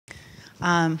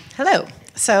Hello.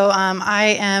 So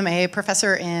I am a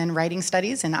professor in writing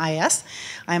studies in IS.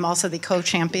 I'm also the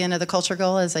co-champion of the culture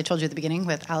goal, as I told you at the beginning,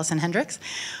 with Allison Hendricks.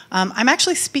 I'm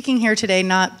actually speaking here today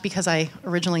not because I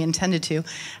originally intended to.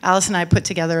 Allison and I put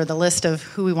together the list of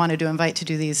who we wanted to invite to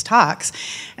do these talks.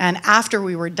 And after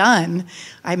we were done,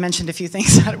 I mentioned a few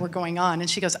things that were going on. And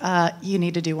she goes, you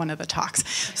need to do one of the talks.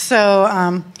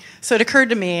 So it occurred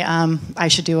to me I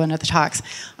should do one of the talks.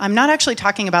 I'm not actually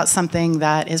talking about something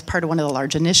that is part of one of the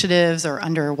large initiatives or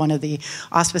under one of the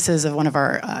auspices of one of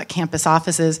our campus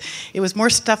offices. It was more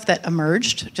stuff that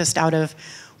emerged just out of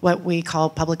what we call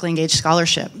publicly engaged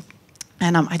scholarship.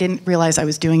 And I didn't realize I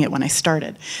was doing it when I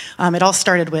started. It all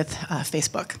started with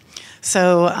Facebook.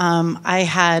 So I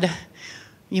had...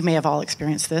 You may have all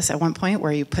experienced this at one point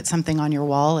where you put something on your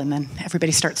wall and then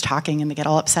everybody starts talking and they get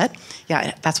all upset.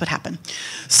 Yeah, that's what happened.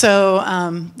 So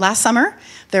last summer,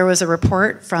 there was a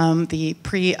report from the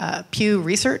Pew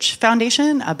Research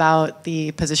Foundation about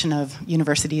the position of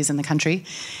universities in the country.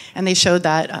 And they showed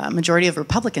that a majority of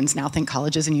Republicans now think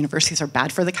colleges and universities are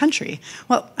bad for the country.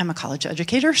 Well, I'm a college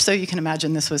educator, so you can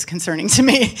imagine this was concerning to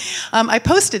me. I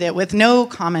posted it with no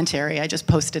commentary. I just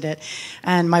posted it.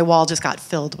 And my wall just got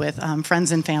filled with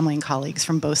friends and family and colleagues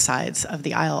from both sides of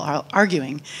the aisle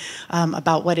arguing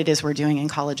about what it is we're doing in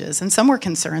colleges. And some were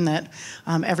concerned that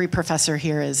every professor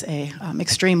here is a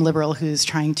extreme liberal who's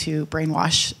trying to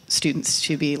brainwash students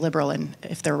to be liberal and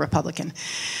if they're Republican.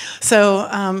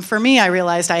 So for me, I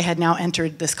realized I had now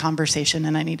entered this conversation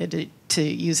and I needed to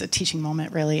use a teaching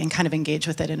moment really and kind of engage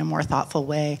with it in a more thoughtful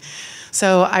way.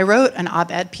 So I wrote an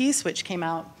op-ed piece which came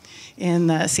out in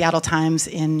the Seattle Times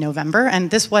in November,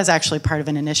 and this was actually part of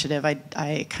an initiative.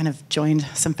 I kind of joined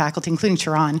some faculty, including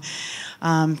Sharon,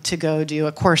 to go do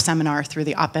a core seminar through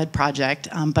the op-ed project,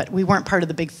 but we weren't part of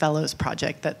the big fellows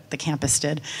project that the campus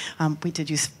did. We did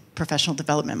use professional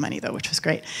development money though, which was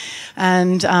great.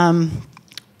 And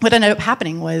what ended up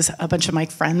happening was a bunch of my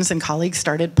friends and colleagues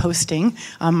started posting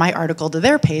my article to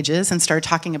their pages and started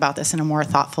talking about this in a more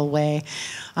thoughtful way.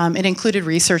 It included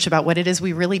research about what it is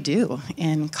we really do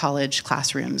in college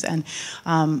classrooms. And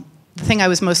the thing I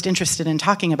was most interested in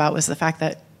talking about was the fact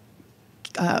that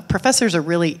professors are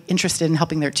really interested in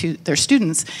helping their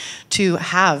students to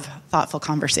have thoughtful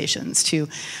conversations, to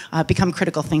become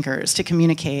critical thinkers, to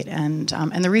communicate. And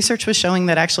the research was showing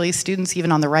that actually students,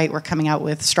 even on the right, were coming out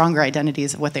with stronger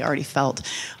identities of what they already felt,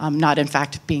 not in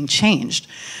fact being changed.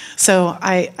 So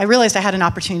I realized I had an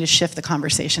opportunity to shift the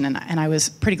conversation, and I was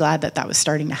pretty glad that that was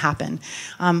starting to happen.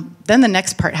 Then the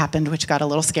next part happened, which got a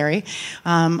little scary.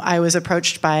 I was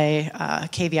approached by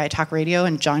KVI Talk Radio,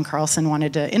 and John Carlson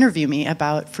wanted to interview me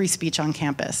about free speech on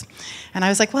campus. And I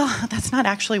was like, well, that's not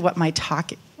actually what my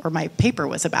talk or my paper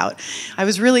was about. I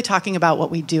was really talking about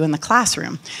what we do in the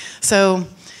classroom. So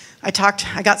I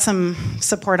got some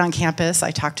support on campus. I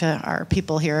talked to our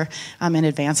people here in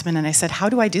advancement, and I said, how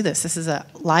do I do this? This is a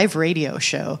live radio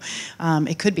show.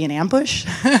 It could be an ambush.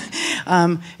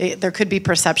 There could be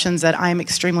perceptions that I'm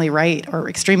extremely right or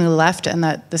extremely left, and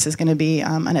that this is going to be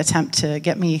an attempt to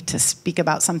get me to speak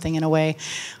about something in a way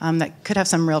that could have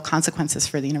some real consequences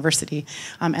for the university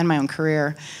and my own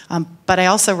career. But I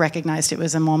also recognized it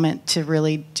was a moment to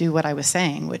really do what I was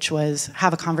saying, which was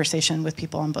have a conversation with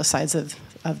people on both sides of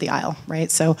the aisle, right?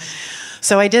 So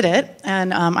I did it,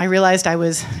 and I realized I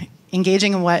was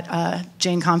engaging in what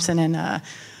Jane Thompson and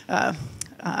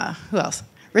who else?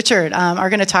 Richard are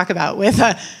going to talk about with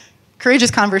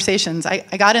courageous conversations.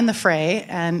 I got in the fray,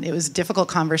 and it was a difficult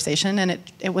conversation, and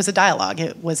it was a dialogue.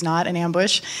 It was not an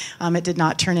ambush. It did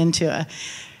not turn into a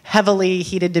heavily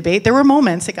heated debate. There were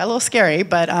moments, it got a little scary,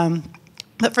 but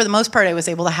for the most part, I was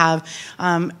able to have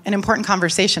an important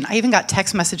conversation. I even got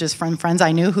text messages from friends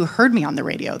I knew who heard me on the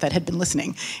radio that had been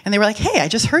listening. And they were like, hey, I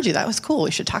just heard you. That was cool. We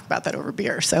should talk about that over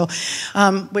beer. So,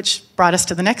 which brought us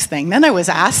to the next thing. Then I was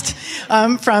asked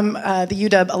from the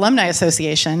UW Alumni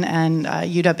Association and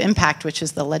UW Impact, which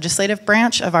is the legislative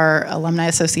branch of our Alumni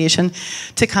Association,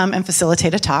 to come and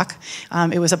facilitate a talk.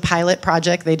 It was a pilot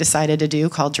project they decided to do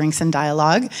called Drinks and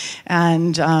Dialogue.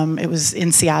 And it was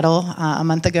in Seattle a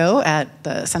month ago at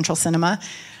the Central Cinema,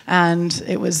 and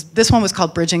this one was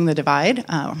called Bridging the Divide,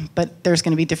 but there's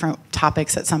going to be different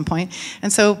topics at some point.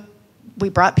 And so we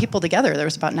brought people together. There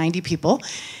was about 90 people,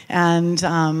 and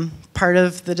part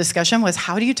of the discussion was,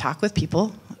 how do you talk with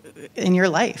people in your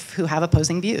life who have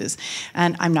opposing views?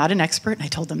 And I'm not an expert, and I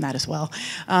told them that as well,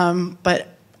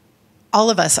 but all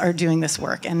of us are doing this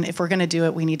work, and if we're going to do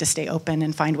it, we need to stay open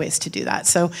and find ways to do that.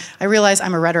 So I realize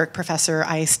I'm a rhetoric professor.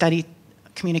 I study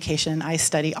communication. I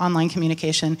study online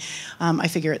communication. I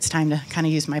figure it's time to kind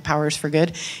of use my powers for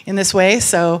good in this way,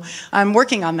 so I'm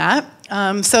working on that.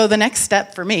 So the next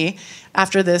step for me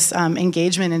after this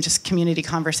engagement and just community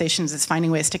conversations is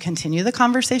finding ways to continue the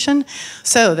conversation.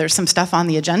 So there's some stuff on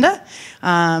the agenda.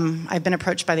 I've been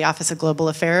approached by the Office of Global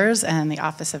Affairs and the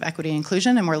Office of Equity and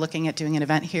Inclusion, and we're looking at doing an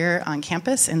event here on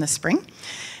campus in the spring.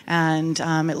 And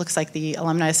it looks like the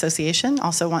Alumni Association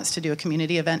also wants to do a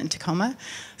community event in Tacoma.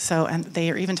 So, and they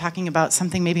are even talking about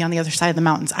something maybe on the other side of the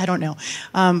mountains. I don't know.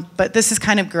 But this is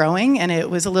kind of growing, and it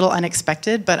was a little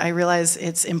unexpected, but I realize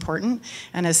it's important.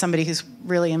 And as somebody who's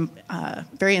really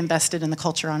very invested in the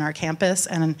culture on our campus,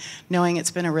 and knowing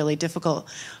it's been a really difficult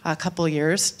couple of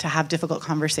years to have difficult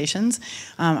conversations,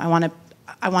 I want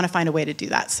to find a way to do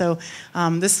that. So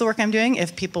this is the work I'm doing.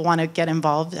 If people want to get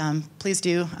involved, please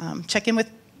do check in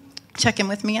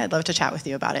with me. I'd love to chat with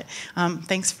you about it.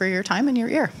 Thanks for your time and your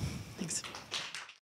ear. Thanks.